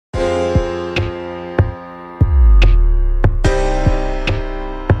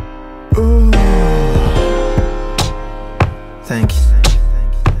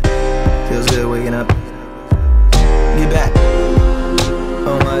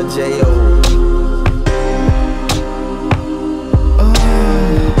J.O.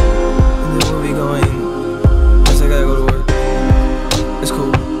 And then where we going? Guess I gotta go to work. It's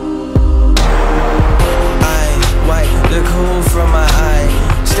cool. Wipe the cool from my eye.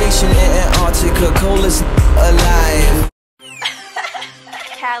 Station in Antarctica, coldest alive.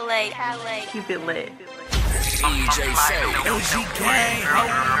 Calais. Keep it lit. DJ Say, LG gang.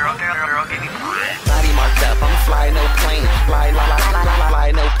 Body marked up, I'm fly no plane. Fly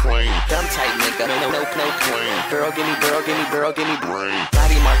no plane. Dumb tight nigga, no plane. Girl, give me brain.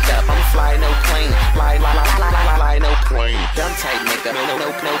 Body marked up, I'm fly no plane. Fly no plane. Dumb tight nigga, no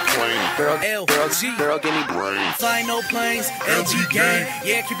plane. Girl, give me brain. Fly no planes, LG gang.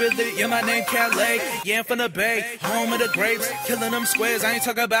 Yeah, keep it lit, yeah, my name Calais. Yeah, I'm from the Bay, home of the grapes. Killing them squares, I ain't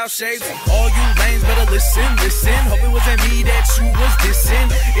talking about shapes. All you lanes better listen. Hope it wasn't me that you was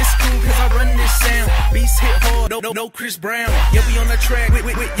dissing. It's cool cause I run this sound. Beats hit hard, no Chris Brown. Yeah, we on the track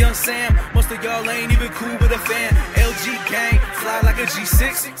with young Sam. Most of y'all ain't even cool with a fan. LG gang, fly like a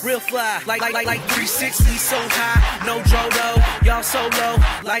G6. Real fly, like 360. So high, no Drodo. Y'all so low,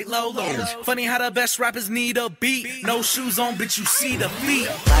 like Lolo. Funny how the best rappers need a beat. No shoes on, bitch, you see the feet.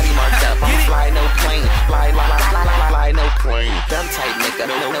 Body marked up, I'm fly no plane. Fly no plane. Dumb tight nigga,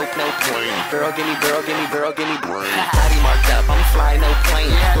 no plane. Girl, give me brain. Body marked up, I'm fly no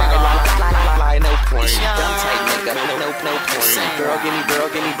plane. Fly no plane. Dumb tight nigga, no plane.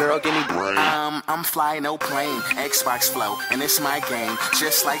 Girl, give me brain. I'm fly no plane. Xbox flow, and it's my game.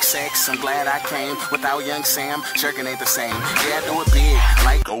 Just like sex, I'm glad I came. Without young Sam, Jerkin ain't the same. Yeah, I do it big,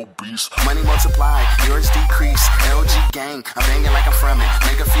 like obese. Money multiply, yours decrease. LG gang, I'm banging like I'm from it.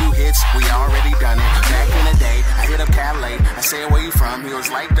 Make a few hits, we already done it. Back in the day, I hit up Calais. I said, where you from? He was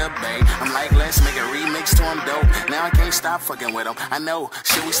like the Bay. I'm like, let's make a remix to him dope. Now I can't stop fucking with him. I know,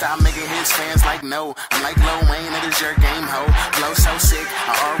 should we stop making hits? Fans like no. I'm like Lil Wayne, niggas your game ho. Flow so sick,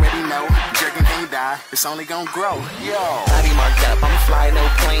 I already know. Jerkin can't die, it's only gonna grow. Yo. Body marked up, I'm fly no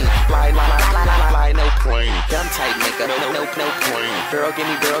plane. Fly no plane. Dumb tight nigga, no plane. Girl, give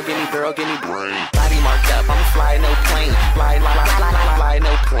me brain. Body marked up, I'm fly no plane. Fly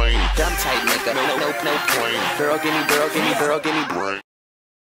no plane. Dumb tight nigga, no plane. Girl, give me brain.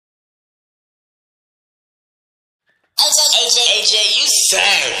 AJ, you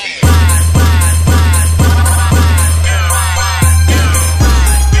savage.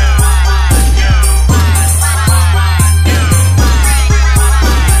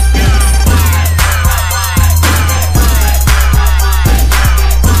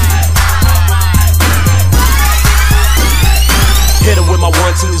 Hit her with my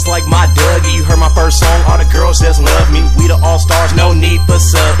 1-2 just like my Dougie. You heard my first song, all the girls just love me. We the all-stars, no need for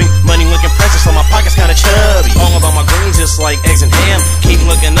subbing. Money looking precious, so my pockets kinda chubby. All about my green just like eggs and ham. Keep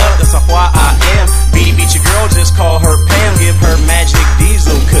looking up, that's why I am. Beat your girl, just call her Pam. Give her magic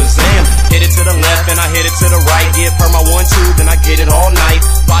diesel, Kazam. Hit it to the left and I hit it to the right. Give her my 1-2, then I get it all night.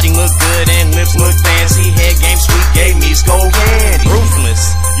 Body look good and lips look fancy. Head game sweet, gave me skull candy.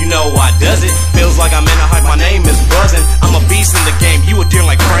 Ruthless, you know why does it? Feels like I'm in a hype, my name is buzzing. I'm a beast in the game, you a deer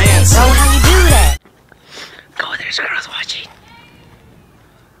like France. Bro, how you do that? Go, there's girls watching.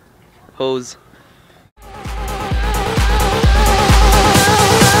 Hose.